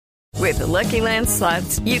With the Lucky Land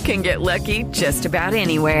Slots, you can get lucky just about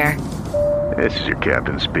anywhere. This is your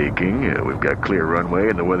captain speaking. We've got clear runway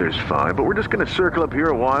and the weather's fine, but we're just going to circle up here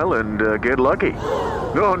a while and get lucky.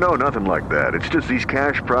 No, nothing like that. It's just these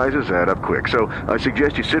cash prizes add up quick. So I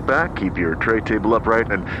suggest you sit back, keep your tray table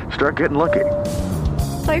upright, and start getting lucky.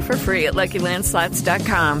 Play for free at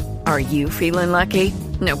LuckyLandSlots.com. Are you feeling lucky?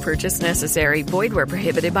 No purchase necessary. Void where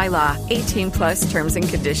prohibited by law. 18 plus terms and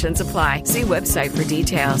conditions apply. See website for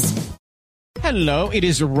details. Hello, it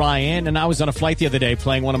is Ryan, and I was on a flight the other day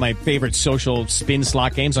playing one of my favorite social spin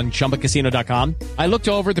slot games on ChumbaCasino.com. I looked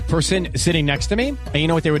over the person sitting next to me, and you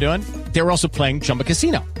know what they were doing? They were also playing Chumba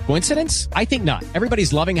Casino. Coincidence? I think not.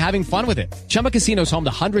 Everybody's loving having fun with it. Chumba Casino is home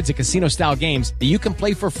to hundreds of casino-style games that you can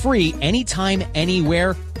play for free anytime,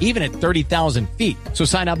 anywhere, even at 30,000 feet. So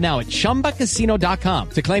sign up now at ChumbaCasino.com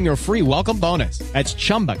to claim your free welcome bonus. That's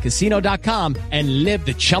ChumbaCasino.com and live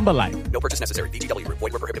the Chumba life. No purchase necessary. VGW. Void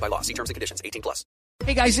where prohibited by law. See terms and conditions. 18 plus.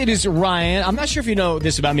 Hey guys, it is Ryan. I'm not sure if you know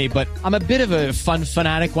this about me, but I'm a bit of a fun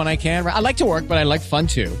fanatic when I can. I like to work, but I like fun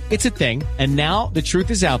too. It's a thing. And now the truth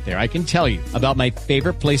is out there. I can tell you about my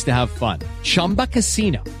favorite place to have fun. Chumba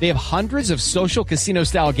Casino. They have hundreds of social casino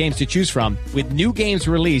style games to choose from with new games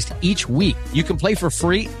released each week. You can play for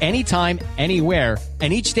free anytime, anywhere.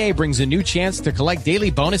 And each day brings a new chance to collect daily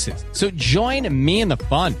bonuses. So join me in the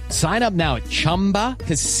fun. Sign up now at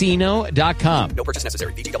ChumbaCasino.com. No purchase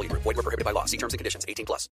necessary. VGW. Void where prohibited by law. See terms and conditions. 18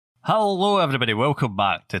 plus. Hello, everybody. Welcome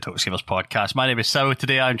back to Talk Savers Podcast. My name is Sal.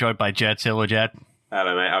 Today I'm joined by Jed. Say hello, Jed.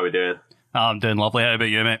 Hello, mate. How we doing? I'm doing lovely. How about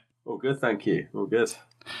you, mate? All good, thank you. All good.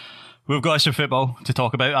 We've got some football to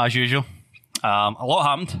talk about, as usual. A lot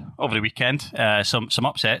happened over the weekend. Some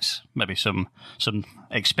upsets, maybe some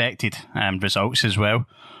expected results as well.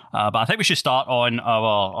 But I think we should start on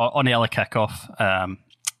the early kickoff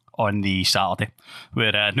on the Saturday,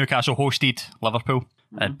 where Newcastle hosted Liverpool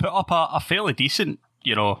and put up a fairly decent.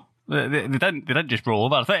 They didn't just roll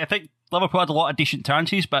over. I think Liverpool had a lot of decent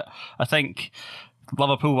chances, but I think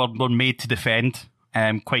Liverpool were made to defend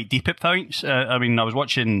quite deep at points. I was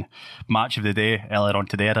watching Match of the Day earlier on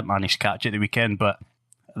today. I didn't manage to catch it the weekend, but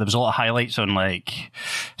there was a lot of highlights on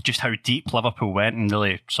just how deep Liverpool went and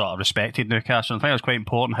really sort of respected Newcastle. I think it was quite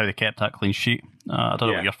important how they kept that clean sheet. I don't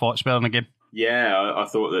know what your thoughts were on the game. Yeah, I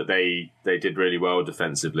thought that they did really well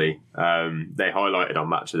defensively. They highlighted on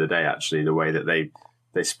Match of the Day, actually, the way that they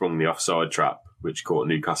sprung the offside trap, which caught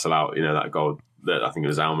Newcastle out. You know, that goal that I think it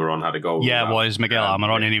was Almiron had a goal. Yeah, it was Miguel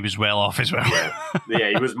Almiron, and he was well off as well. Yeah,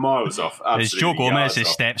 he was miles off. It's Joe Gomez who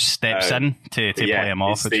steps in to play him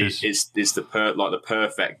off. It's the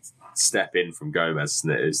perfect step in from Gomez,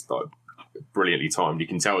 and it is like brilliantly timed. You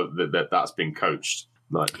can tell that's been coached.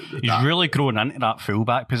 He's really grown into that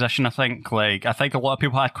fullback position. I think a lot of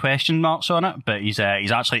people had question marks on it, but he's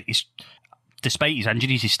despite his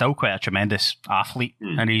injuries, he's still quite a tremendous athlete,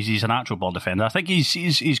 and he's a natural ball defender. I think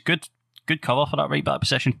he's good cover for that right back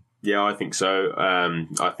position. Yeah, I think so.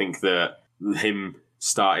 I think that him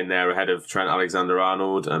starting there ahead of Trent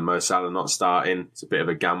Alexander-Arnold and Mo Salah not starting, it's a bit of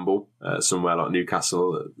a gamble somewhere like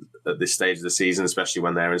Newcastle at this stage of the season, especially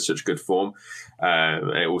when they're in such good form.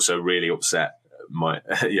 It also really upset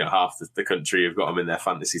half the country who've got him in their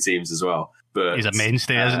fantasy teams as well. But he's a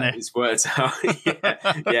mainstay, isn't he? It's worked out.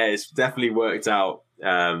 It's definitely worked out.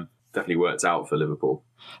 Definitely worked out for Liverpool.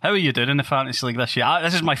 How are you doing in the fantasy league this year?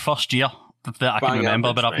 This is my first year that I can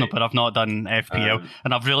remember, but I've not done FPL,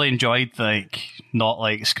 and I've really enjoyed not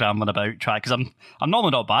scrambling about track because I'm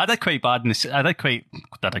normally not bad. I did quite bad I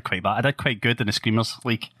did quite good in the Screamers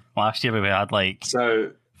League last year, where we had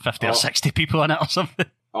 50 or 60 people in it or something.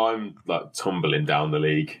 I'm tumbling down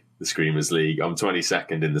the Screamers League. I'm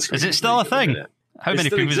 22nd in the Screamers League. Is it still a thing? How many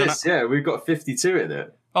people exists, in it? Yeah, we've got 52 in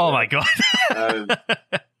it. Oh my God.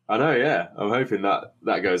 I know, yeah. I'm hoping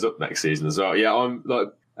that goes up next season as well. Yeah, I'm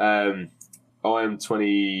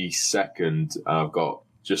 22nd and I've got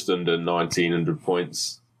just under 1,900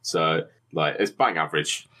 points. So it's bang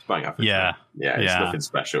average. Yeah. Yeah, it's nothing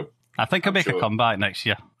special. I think I'll make a comeback next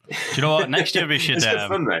year. Do you know what? Next year we should... It's good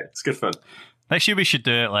fun, mate. It's good fun. Next year we should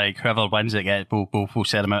do it whoever wins it, we'll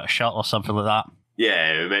send them out a shirt or something like that.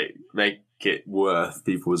 Yeah, make it worth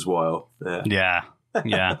people's while. Yeah.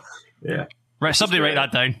 Yeah. Right, somebody write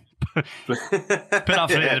that down. Put that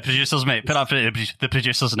for the producers, mate. Put that for the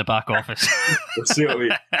producers in the back office. We'll see what we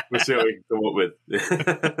can come up with.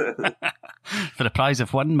 For the prize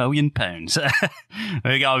of £1 million.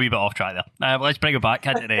 We got a wee bit off track there. Let's bring it back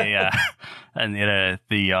into the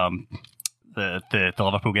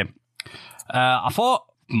Liverpool game. I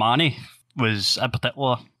thought Mane was in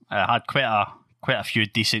particular had quite a few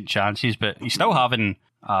decent chances, but he's still having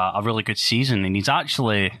a really good season, and he's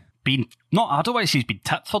actually been I don't want to say he's been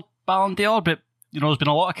tipped for Ballon d'Or, but there's been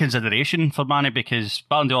a lot of consideration for Mane because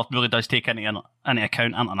Ballon d'Or really does take into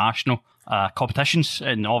account international competitions,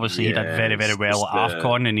 and obviously he did very, very well at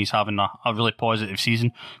AFCON, and he's having a really positive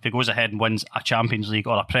season. If he goes ahead and wins a Champions League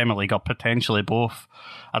or a Premier League or potentially both,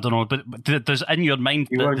 I don't know, but does in your mind,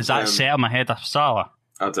 does that set him ahead of Salah?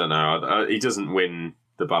 I don't know. He doesn't win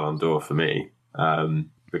the Ballon d'Or for me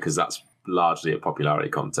because that's largely a popularity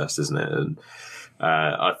contest, isn't it? And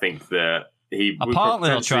I think that apparently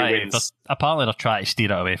they'll try to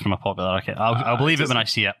steer it away from a popularity. I'll believe it when I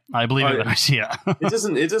see it.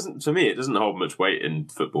 It doesn't. For me, it doesn't hold much weight in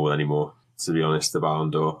football anymore. To be honest, the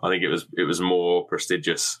Ballon d'Or. I think it was more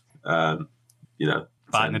prestigious. Back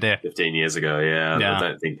in the day, 15 years ago.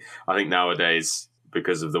 Yeah. I think nowadays,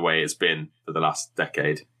 because of the way it's been for the last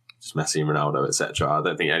decade, just Messi and Ronaldo, etc. I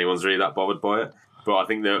don't think anyone's really that bothered by it. But I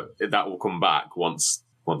think that will come back once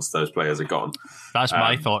those players are gone. That's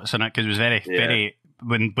my thoughts on it, because it was very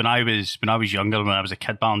when I was younger, when I was a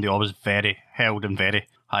kid, Ballon d'Or was very held in very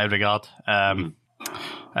high regard. And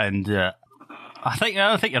I think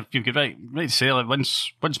you're right to say, like,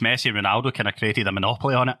 once Messi and Ronaldo kind of created a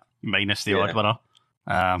monopoly on it, minus the odd winner.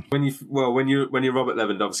 When you're Robert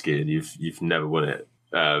Lewandowski and you've never won it,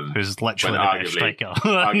 who's literally the best striker,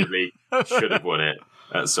 arguably should have won it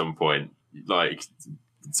at some point. Like,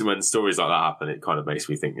 when stories like that happen, it kind of makes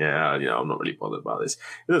me think, I'm not really bothered about this.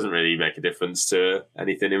 It doesn't really make a difference to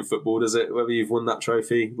anything in football, does it? Whether you've won that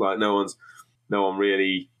trophy, like no one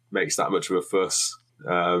really makes that much of a fuss.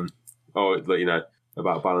 About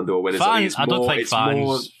Ballon d'Or winners. Fans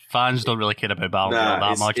don't really care about Ballon d'Or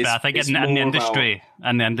that much. But I think in the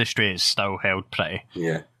industry, it's still held pretty.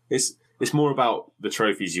 Yeah, it's more about the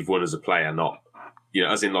trophies you've won as a player, not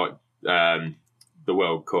as in like the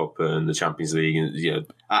World Cup and the Champions League and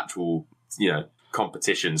actual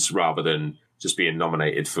competitions, rather than just being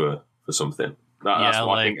nominated for something. That's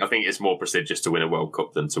why I think it's more prestigious to win a World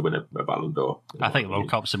Cup than to win a Ballon d'Or. I think the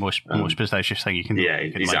World Cup's the most prestigious thing you can do. Yeah,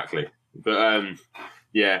 exactly. But I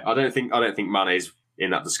don't think Mane's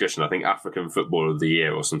in that discussion. I think African Footballer of the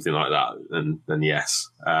Year or something like that. Then yes,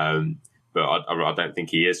 but I don't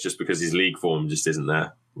think he is, just because his league form just isn't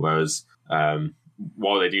there. Whereas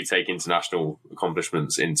while they do take international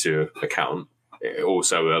accomplishments into account,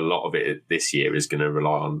 also a lot of it this year is going to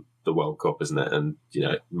rely on the World Cup, isn't it? And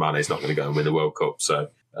Mane's not going to go and win the World Cup. So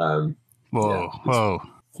whoa,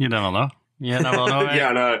 you never know. Yeah, no, right? Yeah,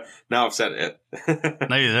 I know. Now I've said it.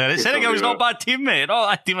 Now you said it. Senegal's not a bad team, mate. Not a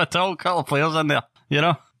bad team at all. A couple of players in there,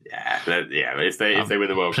 Yeah. If they win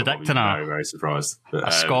the World Cup, I'll be very, very surprised. But,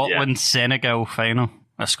 a Scotland-Senegal final.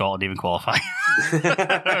 Scotland even qualify.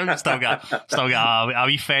 still got a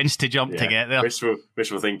wee fence to jump to get there.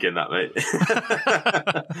 Wishful thinking, that,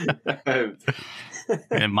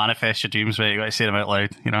 mate. Manifest your dreams, mate. You got to say them out loud,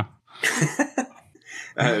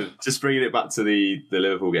 Just bringing it back to the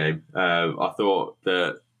Liverpool game, I thought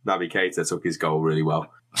that Naby Keita took his goal really well.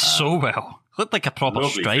 So well. Looked like a proper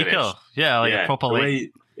striker. Finish. Yeah, a proper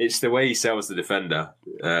it's the way he sells the defender.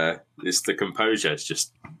 It's the composure. It's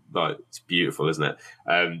just it's beautiful, isn't it?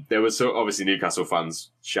 There was obviously Newcastle fans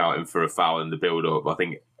shouting for a foul in the build-up. I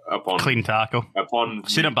think upon clean tackle.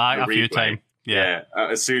 Seen him back a few times. Yeah.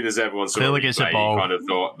 As soon as everyone saw the replay, he kind of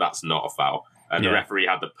thought that's not a foul. And the referee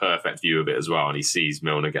had the perfect view of it as well, and he sees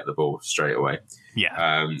Milner get the ball straight away.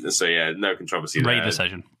 Yeah. No controversy there. Right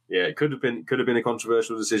decision. Yeah, it could have been a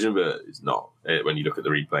controversial decision, but it's not when you look at the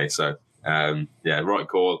replay. So right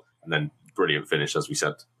call, and then brilliant finish, as we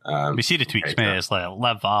said. We see the tweets, mate. It's like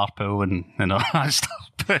Liv Arpool and all that stuff.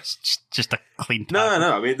 It's just a clean tackle.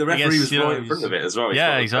 No. I mean, the referee was right in front of it as well.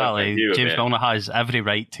 Yeah, exactly. James Milner has every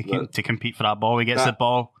right to compete for that ball. He gets the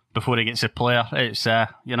ball before he gets the player. It's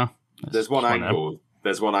There's one angle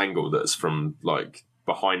that's from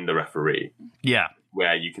behind the referee. Yeah.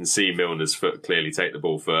 Where you can see Milner's foot clearly take the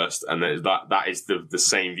ball first, and that is the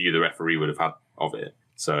same view the referee would have had of it.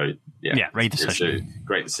 So right decision. It's a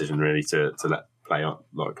great decision really to let play on,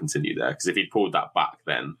 continue there, because if he'd pulled that back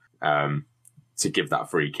then to give that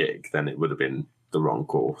free kick, then it would have been the wrong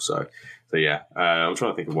call. So I'm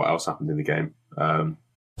trying to think of what else happened in the game.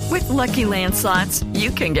 With Lucky Land Slots,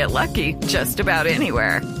 you can get lucky just about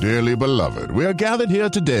anywhere. Dearly beloved, we are gathered here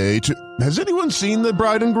today to... Has anyone seen the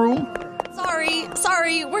bride and groom?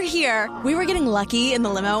 Sorry, we're here. We were getting lucky in the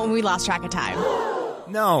limo and we lost track of time.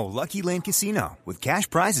 No, Lucky Land Casino, with cash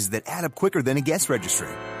prizes that add up quicker than a guest registry.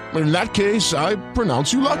 In that case, I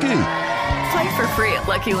pronounce you lucky. Play for free at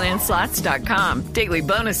LuckyLandSlots.com. Daily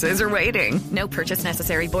bonuses are waiting. No purchase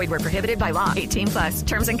necessary. Void where prohibited by law. 18+.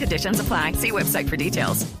 Terms and conditions apply. See website for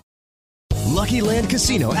details. Lucky Land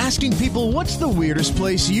Casino, asking people, what's the weirdest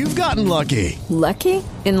place you've gotten lucky? Lucky?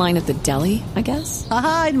 In line at the deli, I guess?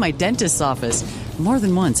 Aha, in my dentist's office. More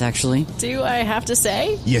than once, actually. Do I have to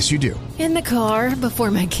say? Yes, you do. In the car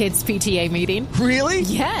before my kids' PTA meeting. Really?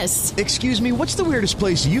 Yes. Excuse me, what's the weirdest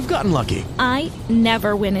place you've gotten lucky? I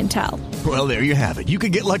never win and tell. Well, there you have it. You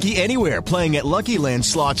can get lucky anywhere, playing at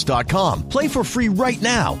LuckyLandSlots.com. Play for free right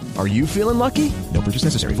now. Are you feeling lucky? No purchase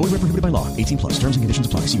necessary. Void where prohibited by law. 18+. Terms and conditions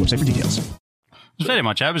apply. See website for details. It was very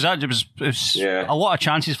much. It was a lot of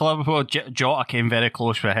chances for Liverpool. Jota came very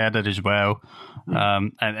close with a header as well.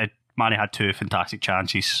 Mane had 2 fantastic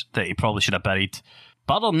chances that he probably should have buried.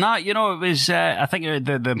 But other than that, it was. I think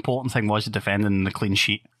the important thing was the defending, the clean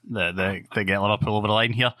sheet that get Liverpool over the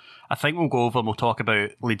line here. I think we'll go over and we'll talk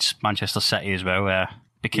about Leeds, Manchester City as well,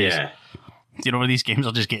 because these games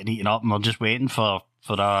are just getting eaten up and we're just waiting for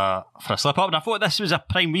a slip up. And I thought this was a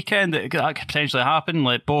prime weekend that could potentially happen.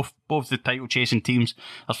 Like both the title chasing teams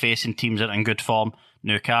are facing teams that are in good form.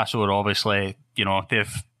 Newcastle are obviously,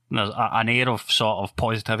 there's an air of sort of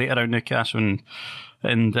positivity around Newcastle,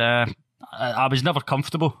 and I was never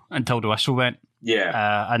comfortable until the whistle went. In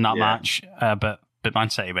that match, but Man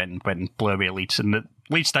City went and blew away Leeds, and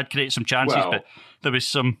Leeds did create some chances, but there was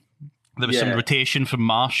some rotation from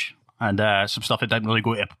Marsh and some stuff that didn't really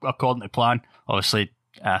go according to plan. Obviously,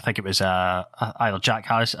 I think it was either Jack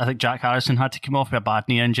Harris. I think Jack Harrison had to come off with a bad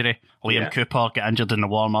knee injury. Liam Cooper got injured in the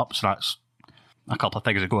warm up, so that's a couple of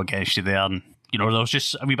things that go against you there. And there was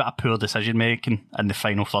just a wee bit of poor decision making in the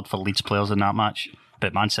final third for Leeds players in that match.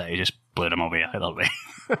 But Man City just blew them away either way.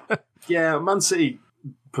 Man City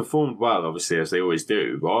performed well, obviously, as they always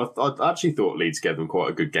do. But I actually thought Leeds gave them quite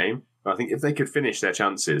a good game. I think if they could finish their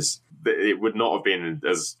chances, it would not have been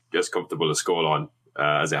as comfortable a scoreline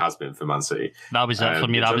as it has been for Man City. That was it for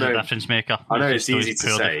me. That was a difference maker. I know it's easy to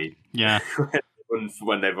say. Yeah.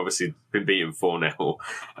 when they've obviously been beaten 4-0.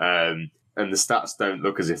 And the stats don't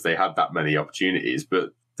look as if they had that many opportunities.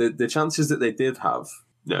 But the chances that they did have,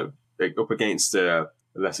 up against a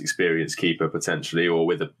less experienced keeper potentially, or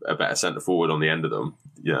with a better centre forward on the end of them,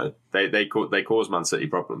 they caused Man City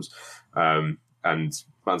problems. And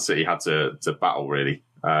Man City had to battle really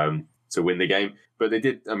to win the game. But they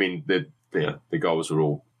did. I mean, the goals were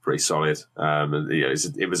all pretty solid.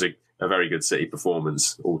 It was a very good City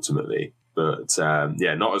performance ultimately. But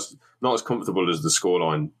not as comfortable as the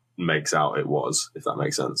scoreline makes out it was, if that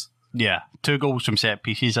makes sense. Yeah, 2 goals from set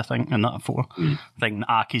pieces, I think, in that 4. I think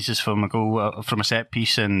Aki's is from a goal from a set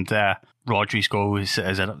piece, and Rodri's goal is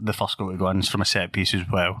the first goal to go in is from a set piece as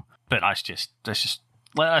well. But that's just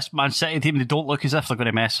like this Man City team. They don't look as if they're going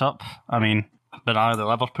to mess up. I mean, but are the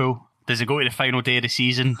Liverpool? Does it go to the final day of the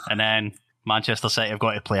season, and then Manchester City have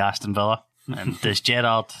got to play Aston Villa? And does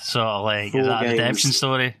Gerrard sort of like is that a redemption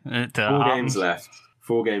story?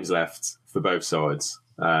 4 games left for both sides.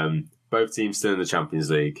 Both teams still in the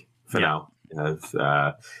Champions League for now.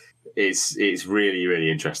 It's really,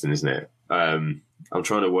 really interesting, isn't it? I'm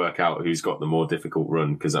trying to work out who's got the more difficult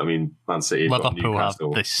run, because I mean, Man City have got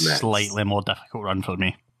Newcastle. Have this slightly more difficult run for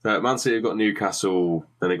me. Man City have got Newcastle,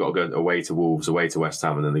 then they've got to go away to Wolves, away to West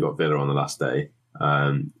Ham, and then they've got Villa on the last day.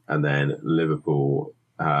 And then Liverpool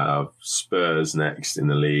have Spurs next in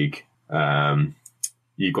the league.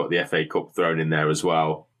 You've got the FA Cup thrown in there as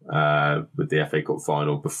well, with the FA Cup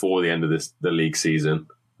final before the end of the league season.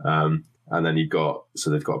 And then they've got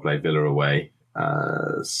to play Villa away,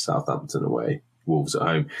 Southampton away, Wolves at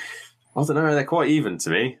home. I don't know, they're quite even to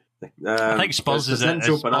me. I think Spurs is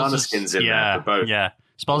potential banana skins in there for both. Yeah,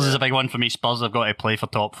 Spurs is a big one for me. Spurs have got to play for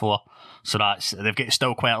top 4, so they've got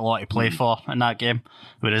still quite a lot to play for in that game.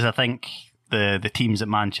 Whereas I think the teams that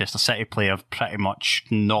Manchester City play have pretty much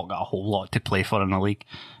not got a whole lot to play for in the league.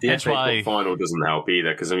 The FA Cup final doesn't help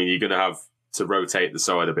either, because I mean you're going to have to rotate the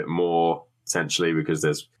side a bit more potentially, because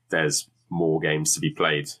there's more games to be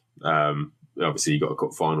played. Obviously, you've got a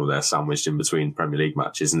cup final there sandwiched in between Premier League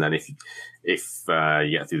matches, and then if you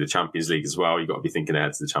get through the Champions League as well, you've got to be thinking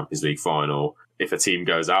ahead to the Champions League final. If a team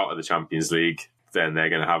goes out of the Champions League, then they're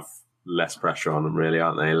going to have less pressure on them, really,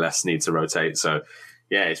 aren't they? Less need to rotate. So,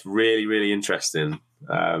 yeah, it's really, really interesting.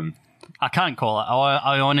 I can't call it.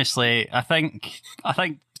 I honestly, I think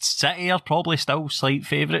City are probably still slight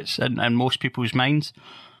favourites in most people's minds.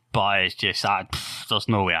 But it's just, there's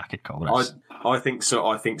no way I could call this. I think so.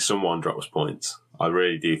 I think someone drops points. I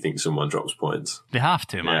really do think someone drops points. They have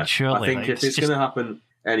to, man. Yeah. Surely. I think if it's going to happen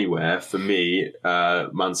anywhere, for me,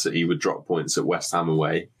 Man City would drop points at West Ham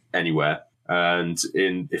away, anywhere. And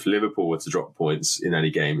if Liverpool were to drop points in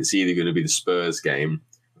any game, it's either going to be the Spurs game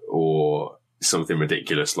or something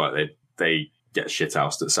ridiculous like they get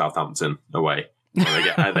shithoused at Southampton away. They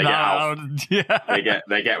get Alf. They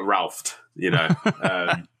get Ralphed.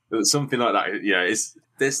 Something like that.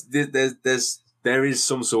 It's there is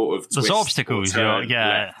some sort of there's twist obstacles.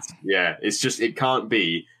 It's just it can't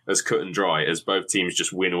be as cut and dry as both teams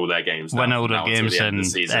just win all their games. Win all their games and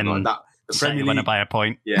like that. The Premier League, win it by a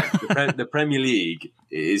point. Yeah, the Premier League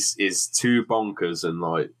is too bonkers and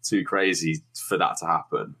like too crazy for that to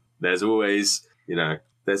happen. There's always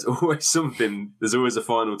something. There's always a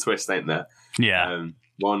final twist, ain't there? Yeah.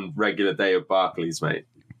 One regular day of Barclays, mate.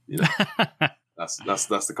 That's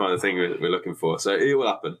the kind of thing we're looking for. So it will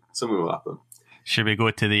happen. Something will happen. Should we go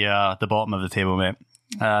to the bottom of the table, mate?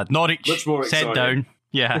 Norwich much more sent down.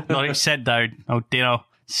 Yeah, Norwich sent down. Dino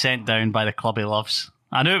sent down by the club he loves.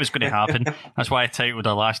 I knew it was going to happen. That's why I titled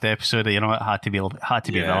our last episode. It had to be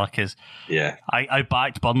Villa because I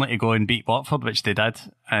backed Burnley to go and beat Watford, which they did,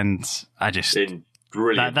 and I just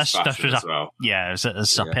brilliant. This was it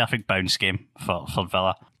was a perfect bounce game for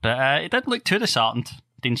Villa, but it didn't look too disheartened.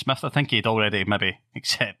 Dean Smith, I think he'd already maybe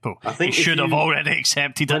accepted. I think he should have already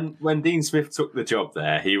accepted it. When Dean Smith took the job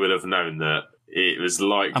there, he would have known that it was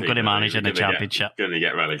likely I'm going to manage in the Championship. Going to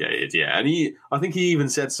get relegated, yeah. And I think he even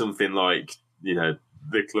said something like,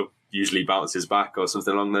 the club usually bounces back or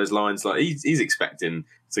something along those lines. Like he's expecting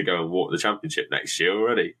to go and walk the Championship next year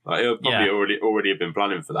already. Like he'll probably already have been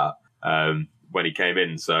planning for that when he came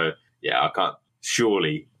in. So yeah, I can't.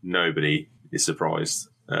 Surely nobody is surprised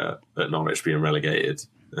at Norwich being relegated.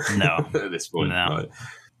 No, at this point. No.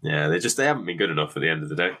 Like, they haven't been good enough at the end of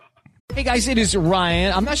the day. Hey guys, it is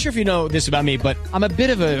Ryan. I'm not sure if you know this about me, but I'm a bit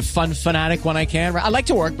of a fun fanatic when I can. I like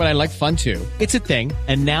to work, but I like fun too. It's a thing.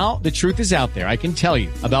 And now the truth is out there. I can tell you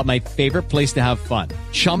about my favorite place to have fun.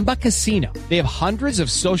 Chumba Casino. They have hundreds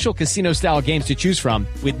of social casino style games to choose from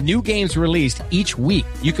with new games released each week.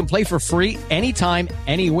 You can play for free anytime,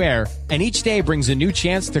 anywhere. And each day brings a new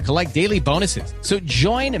chance to collect daily bonuses. So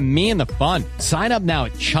join me in the fun. Sign up now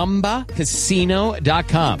at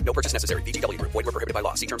ChumbaCasino.com. No purchase necessary. VGW Group. Void where prohibited by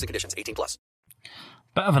law. See terms and conditions. 18+.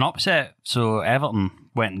 Bit of an upset. So Everton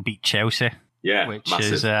went and beat Chelsea. Yeah, which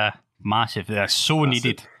massive. is massive. They're so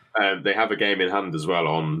needed. They have a game in hand as well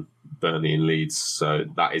on Burnley and Leeds. So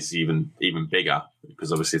that is even bigger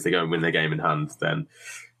because obviously if they go and win their game in hand, then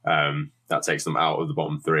that takes them out of the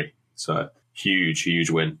bottom three. So huge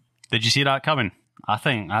win. Did you see that coming? I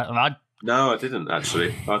think no, I didn't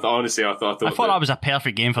actually. I thought that was a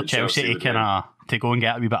perfect game for Chelsea to go and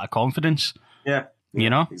get a wee bit of confidence. Yeah,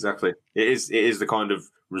 exactly. It is the kind of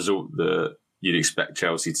result that you'd expect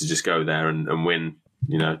Chelsea to just go there and win.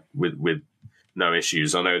 With no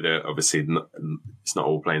issues. I know that obviously it's not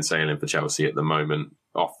all plain sailing for Chelsea at the moment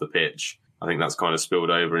off the pitch. I think that's kind of spilled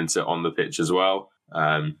over into on the pitch as well.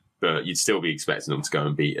 But you'd still be expecting them to go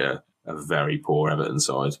and beat a very poor Everton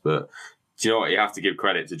side. But do you know what? You have to give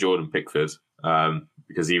credit to Jordan Pickford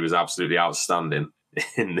because he was absolutely outstanding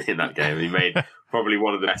in that game. He made probably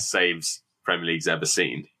one of the best saves Premier League's ever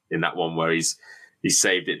seen in that one where he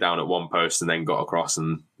saved it down at one post and then got across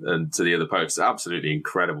and to the other post. Absolutely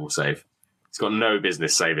incredible save. He's got no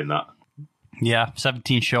business saving that. Yeah,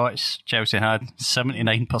 17 shots Chelsea had,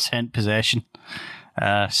 79% possession.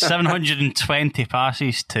 720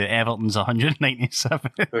 passes to Everton's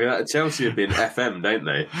 197. Look at that. Chelsea have been FM'd, ain't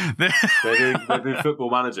they? They've been Football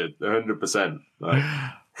Manager 100%. Like,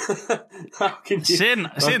 how can you, saying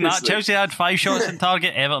that, Chelsea had 5 shots in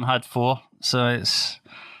target, Everton had 4. So it's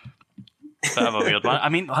a bit of a weird one. I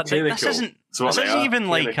mean, this isn't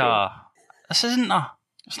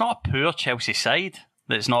it's not a poor Chelsea side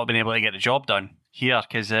that's not been able to get the job done here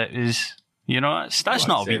because it is. That's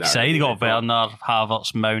not a weak side. You got Werner,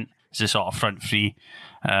 Havertz, Mount as the sort of front three.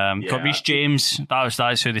 Got Reece James.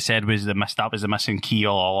 That's who they said was the missing key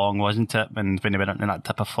all along, wasn't it? And when they went in that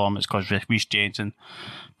type of form, it's because Reece James and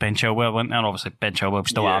Ben Chilwell went there. Obviously, Ben Chilwell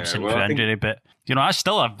still absent for injury, but that's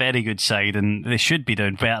still a very good side, and they should be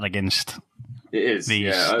doing better against. It is.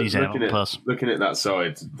 These players. Looking at that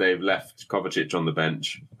side, they've left Kovacic on the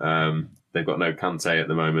bench. They've got no Kante at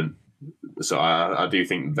the moment. So I do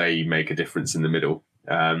think they make a difference in the middle.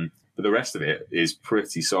 But the rest of it is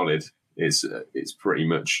pretty solid. It's pretty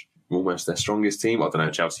much almost their strongest team. I don't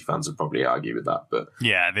know, Chelsea fans would probably argue with that. But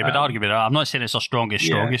yeah, they would argue with that. I'm not saying it's their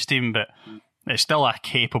strongest team, but it's still a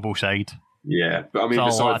capable side. Yeah, but I mean,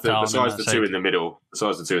 besides the two in the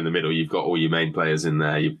middle, you've got all your main players in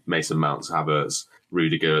there. You've Mason Mount, Havertz,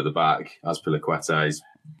 Rudiger at the back, Azpilicueta. He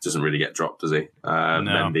doesn't really get dropped, does he?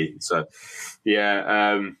 Mendy. So,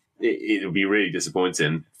 it would be really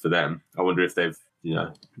disappointing for them. I wonder if they've,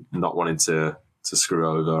 not wanted to screw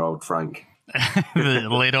over old Frank.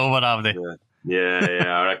 Laid over, have they? Yeah.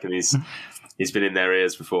 I reckon he's been in their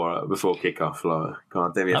ears before kickoff. Like, come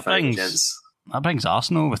on, do me a favour, gents. that brings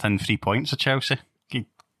Arsenal within 3 points of Chelsea.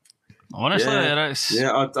 Honestly, it's...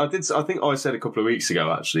 I think I said a couple of weeks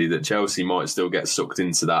ago actually that Chelsea might still get sucked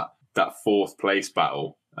into that fourth place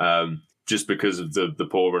battle, just because of the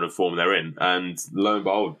poor run of form they're in. And lo and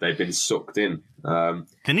behold, they've been sucked in.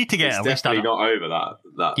 They need to get at least definitely not over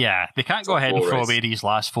that. Yeah, they can't go ahead and throw away these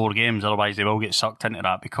last 4 games, otherwise they will get sucked into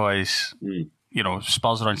that because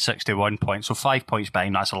Spurs are on 61 points, so 5 points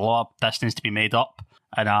behind. That's a lot of distance to be made up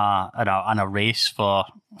in a race for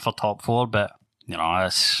top 4. But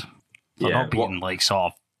it's they're not beating like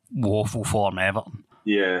sort of woeful form Everton.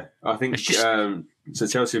 Yeah, I think so.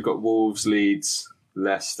 Chelsea have got Wolves, Leeds,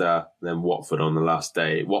 Leicester, then Watford on the last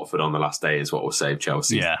day. Watford on the last day is what will save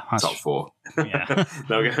Chelsea top 4. Yeah,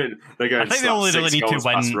 they're going. I think they only really need to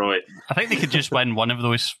win. I think they could just win one of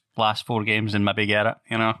those last 4 games and maybe get it.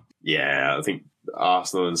 Yeah, I think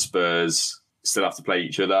Arsenal and Spurs still have to play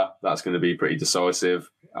each other. That's going to be pretty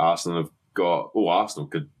decisive. Arsenal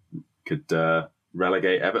could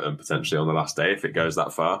relegate Everton potentially on the last day if it goes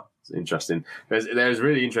that far. It's interesting. There's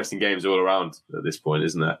really interesting games all around at this point,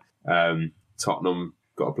 isn't there? Tottenham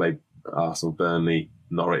got to play Arsenal, Burnley,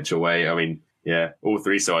 Norwich away. I mean, yeah, all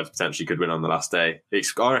 3 sides potentially could win on the last day.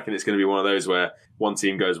 I reckon it's going to be one of those where one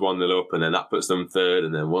team goes 1-0 up and then that puts them third,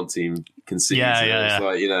 and then one team concedes. It's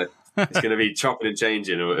like, it's going to be chopping and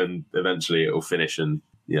changing, and eventually it'll finish, and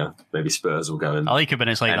maybe Spurs will go and I like it when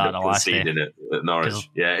it's like that on the last day at Norwich.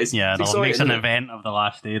 It makes an event of the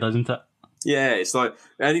last day, doesn't it? Yeah, it's like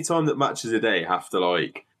any time that matches a day have to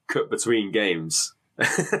like cut between games. When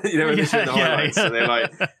they show the highlights, and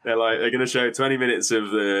they're going to show 20 minutes of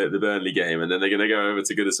the Burnley game, and then they're going to go over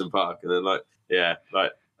to Goodison Park, and then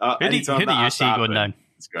who do you see going down?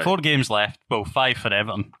 4 games left, well, 5 for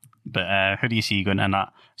Everton, but who do you see going in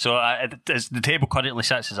that? So as the table currently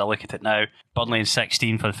sits, as I look at it now, Burnley in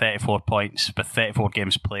 16 for 34 points with 34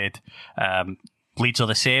 games played. Leeds are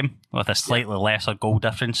the same with a slightly lesser goal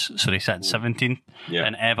difference, so they sit in 17th.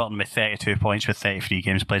 And Everton with 32 points with 33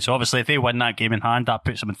 games played. So obviously if they win that game in hand, that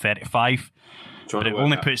puts them in 35. But it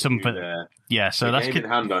only puts them... So the that's game in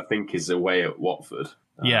hand, I think, is away at Watford.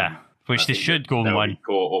 Which they should go and win.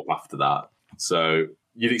 Caught up after that. So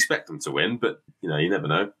you'd expect them to win, but you never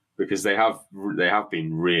know, because they have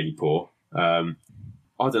been really poor. I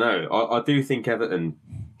don't know. I do think Everton...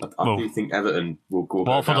 I do think Everton will go.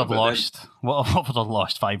 Watford have lost. Watford have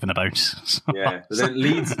lost 5 in a bounce. So. Yeah, but then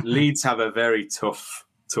Leeds have a very tough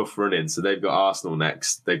run in. So they've got Arsenal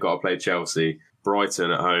next. They've got to play Chelsea. Brighton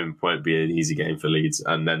at home won't be an easy game for Leeds,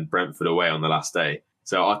 and then Brentford away on the last day.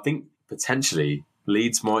 So I think potentially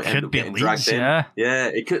Leeds might end up getting dragged in. Yeah,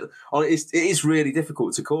 it could. It is really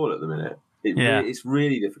difficult to call at the minute. It's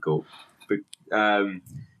really difficult. But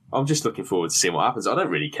I'm just looking forward to seeing what happens. I don't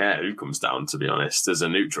really care who comes down, to be honest, as a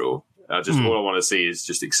neutral. All I want to see is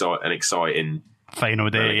just an exciting final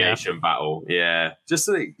day, relegation battle. Yeah, just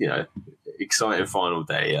exciting final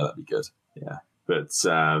day. Yeah, that'd be good. Yeah, but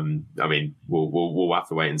I mean, we'll have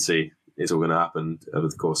to wait and see. It's all going to happen over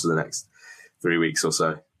the course of the next 3 weeks or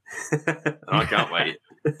so. I can't wait.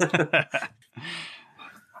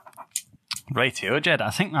 Right here, Jed. I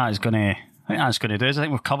think that's going to do it. I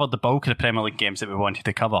think we've covered the bulk of the Premier League games that we wanted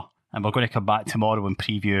to cover, and we're going to come back tomorrow and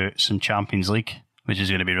preview some Champions League, which is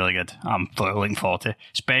going to be really good. I'm looking forward to,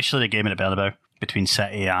 especially the game at the Bernabeu between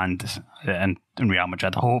City and Real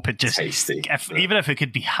Madrid. I hope it just, even if it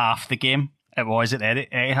could be half the game it was at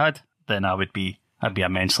Etihad, then I'd be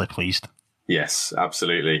immensely pleased. Yes,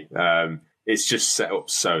 absolutely. It's just set up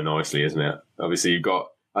so nicely, isn't it? Obviously, you've got,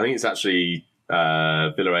 I think it's actually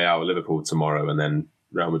Villarreal, Liverpool tomorrow, and then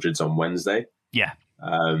Real Madrid's on Wednesday. Yeah.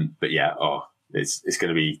 But yeah, it's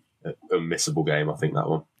going to be an unmissable game, I think, that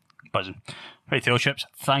one. Buzzing. Right, Theo Chips,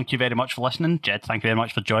 thank you very much for listening. Jed, thank you very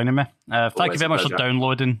much for joining me. Thank you very much for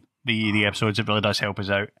downloading the episodes. It really does help us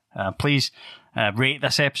out. Please rate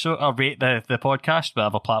this episode, or rate the podcast,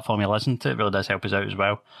 whatever platform you listen to. It really does help us out as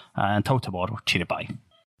well. Until tomorrow, cheerio, bye.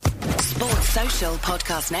 Sports Social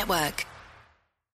Podcast Network.